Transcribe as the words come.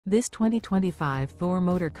This 2025 Thor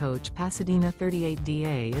Motor Coach Pasadena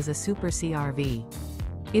 38DA is a Super CRV.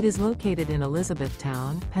 It is located in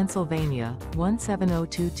Elizabethtown, Pennsylvania,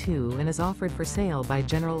 17022 and is offered for sale by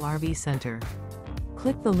General RV Center.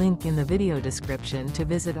 Click the link in the video description to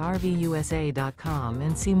visit RVUSA.com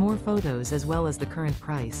and see more photos as well as the current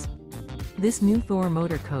price. This new Thor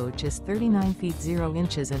Motor Coach is 39 feet 0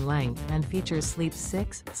 inches in length and features Sleep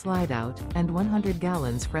 6, Slideout, and 100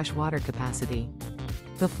 gallons fresh water capacity.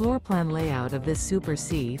 The floor plan layout of this Super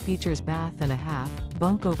C features bath and a half,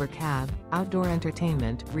 bunk over cab, outdoor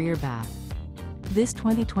entertainment, rear bath. This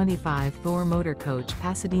 2025 Thor Motor Coach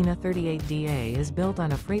Pasadena 38DA is built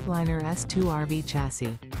on a Freightliner S2RV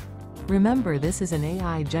chassis. Remember, this is an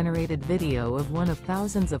AI-generated video of one of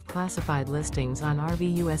thousands of classified listings on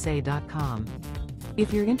RVUSA.com.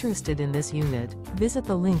 If you're interested in this unit, visit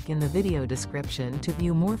the link in the video description to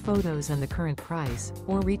view more photos and the current price,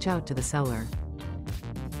 or reach out to the seller.